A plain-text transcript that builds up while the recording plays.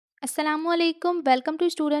अस्सलामुअलैकुम, welcome to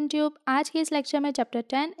student tube. आज के इस लेक्चर में चैप्टर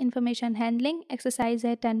 10 इंफॉर्मेशन हैंडलिंग एक्सरसाइज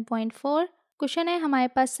है 10.4। क्वेश्चन है हमारे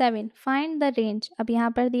पास 7, फाइंड द रेंज। अब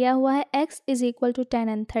यहाँ पर दिया हुआ है x is equal to 10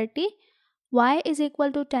 and 30, y is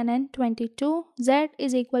equal to 10 and 22, z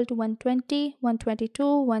is equal to 120,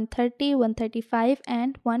 122, 130, 135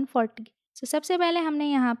 and 140। तो सबसे पहले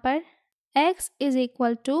हमने यहाँ पर x is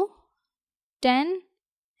equal to 10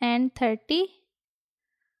 and 30।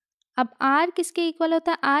 अब r किसके इक्वल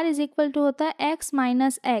होता है? r इज इक्वल टू होता है x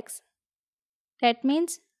minus x. That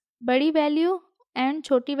means बड़ी वैल्यू एंड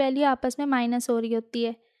छोटी वैल्यू आपस में माइनस हो रही होती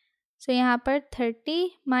है। सो यहाँ पर 30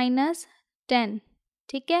 माइनस 10,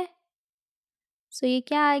 ठीक है। सो ये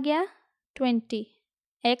क्या आ गया? 20।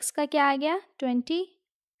 x का क्या आ गया? 20।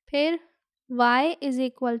 फिर y is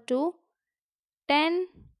equal to 10,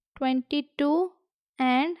 22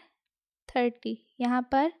 and 30। यहाँ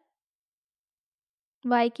पर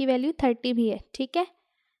y की वैल्यू 30 भी है, ठीक है।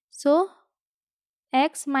 सो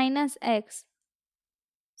x माइनस एक्स,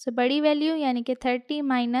 सो बड़ी वैल्यू यानी कि 30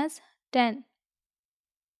 माइनस 10,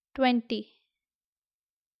 20,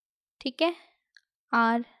 ठीक है।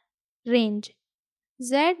 Are range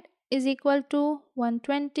z is equal to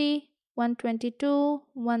 120, 122,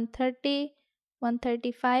 130,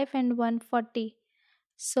 135 and 140।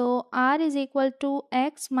 So r is equal to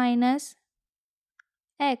x minus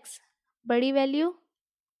x, बड़ी वैल्यू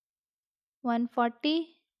 140,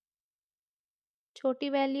 छोटी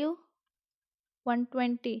वैल्यू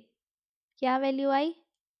 120, क्या वैल्यू आई?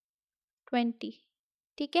 20,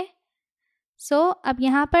 ठीक है। सो अब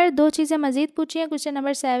यहाँ पर दो चीज़ें मज़ीद पूछी हैं क्वेश्चन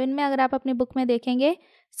नंबर 7 में, अगर आप अपनी बुक में देखेंगे।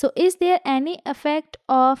 So is there any effect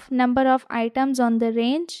of number of items on the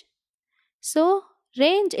range? So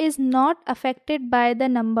range is not affected by the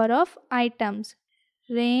number of items.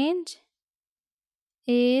 Range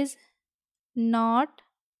is not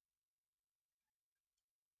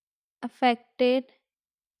affected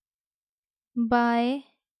by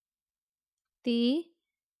the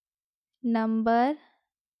number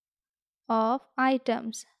of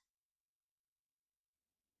items।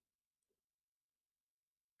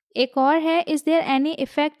 एक और है, is there any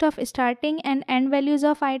effect of starting and and values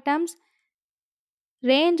of items?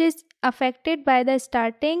 Range is affected by the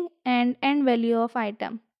starting and and value of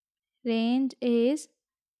item. Range is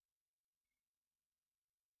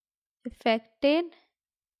affected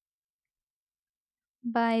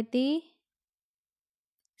by the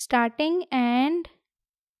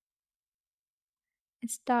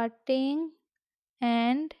starting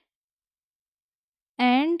and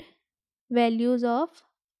end values of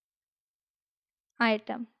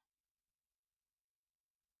item।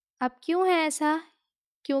 अब क्यों है ऐसा?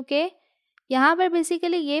 क्योंकि यहाँ पर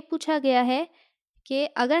basically ये पूछा गया है कि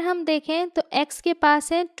अगर हम देखें तो x के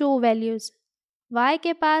पास है 2 वैल्यूज़, y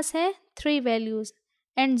के पास है 3 वैल्यूज़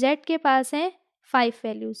एंड z के पास है 5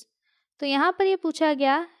 वैल्यूज़। तो यहाँ पर ये पूछा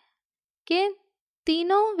गया कि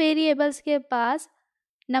तीनों वेरिएबल्स के पास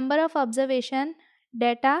नंबर ऑफ ऑब्जर्वेशन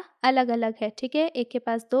डेटा अलग अलग है, ठीक है। एक के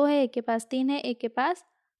पास 2 है, एक के पास 3 है, एक के पास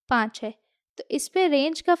 5 है। तो इस पे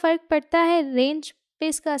रेंज का फ़र्क पड़ता है, रेंज पे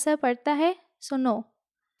इसका असर पड़ता है? सो नो,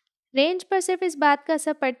 रेंज पर सिर्फ इस बात का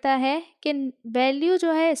असर पड़ता है कि वैल्यू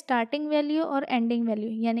जो है स्टार्टिंग वैल्यू और एंडिंग वैल्यू,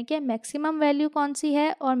 यानी कि मैक्सिमम वैल्यू कौन सी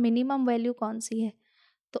है और मिनिमम वैल्यू कौन सी है,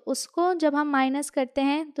 तो उसको जब हम माइनस करते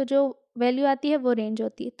हैं तो जो वैल्यू आती है वो रेंज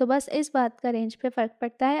होती है। तो बस इस बात का रेंज पे फ़र्क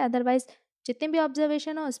पड़ता है, अदरवाइज जितने भी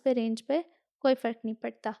ऑब्जर्वेशन हो उस पर रेंज पे कोई फ़र्क नहीं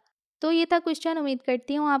पड़ता। तो ये था क्वेश्चन, उम्मीद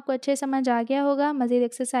करती हूँ आपको अच्छे समझ आ गया होगा। मज़ीद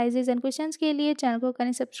एक्सरसाइजेज एंड क्वेश्चंस के लिए चैनल को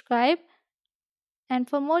करें subscribe, and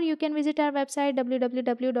for more you can visit our website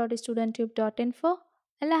www.studenttube.info।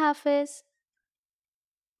 Allah Hafiz।